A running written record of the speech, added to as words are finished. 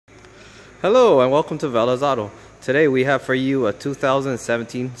Hello and welcome to Velas Auto. Today we have for you a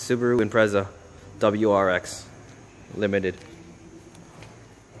 2017 Subaru Impreza WRX Limited.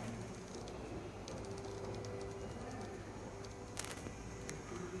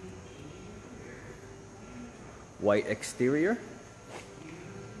 White exterior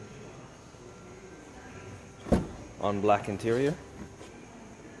on black interior.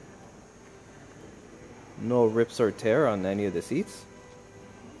 No rips or tear on any of the seats.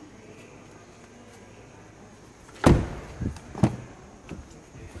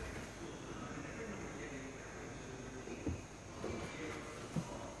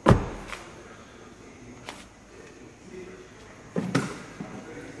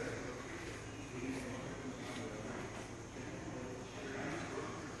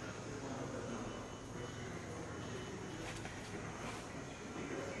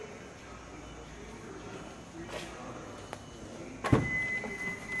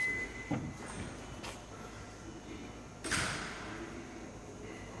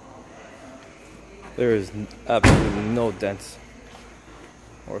 There is absolutely no dents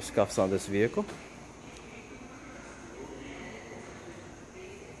or scuffs on this vehicle.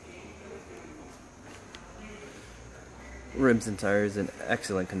 Rims and tires in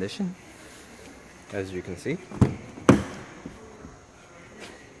excellent condition, as you can see.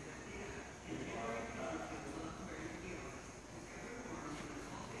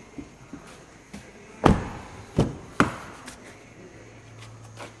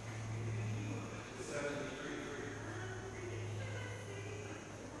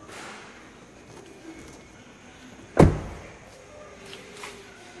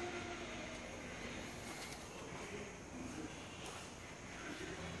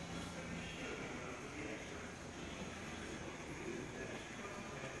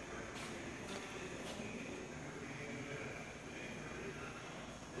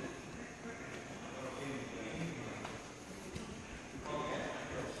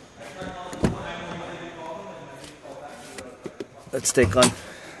 Let's take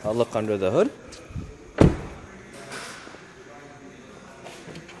a look under the hood.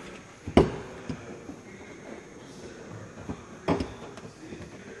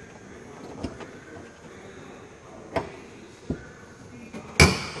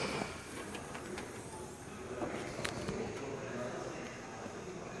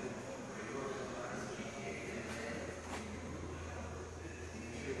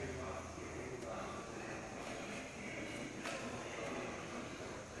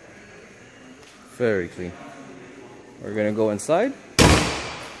 Very clean. We're gonna go inside.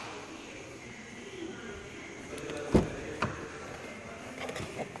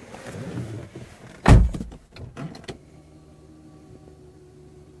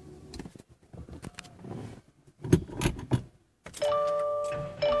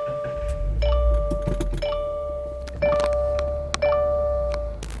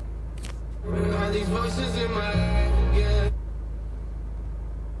 These voices in my head, yeah.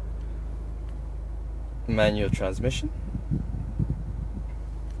 Manual transmission.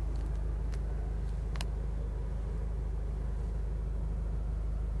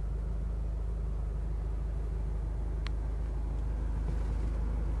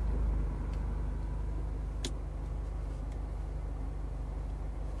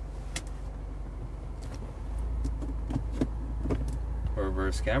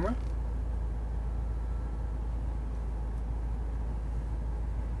 Reverse camera.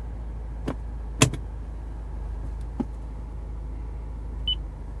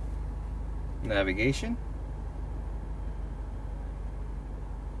 Navigation.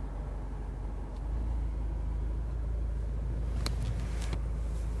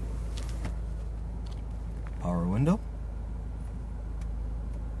 Power window.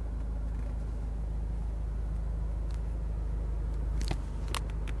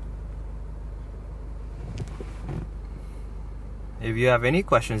 If you have any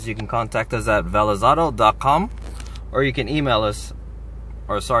questions, you can contact us at velasauto.com, or you can email us,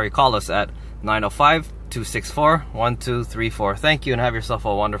 call us at 905-264-1234. Thank you and have yourself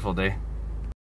a wonderful day.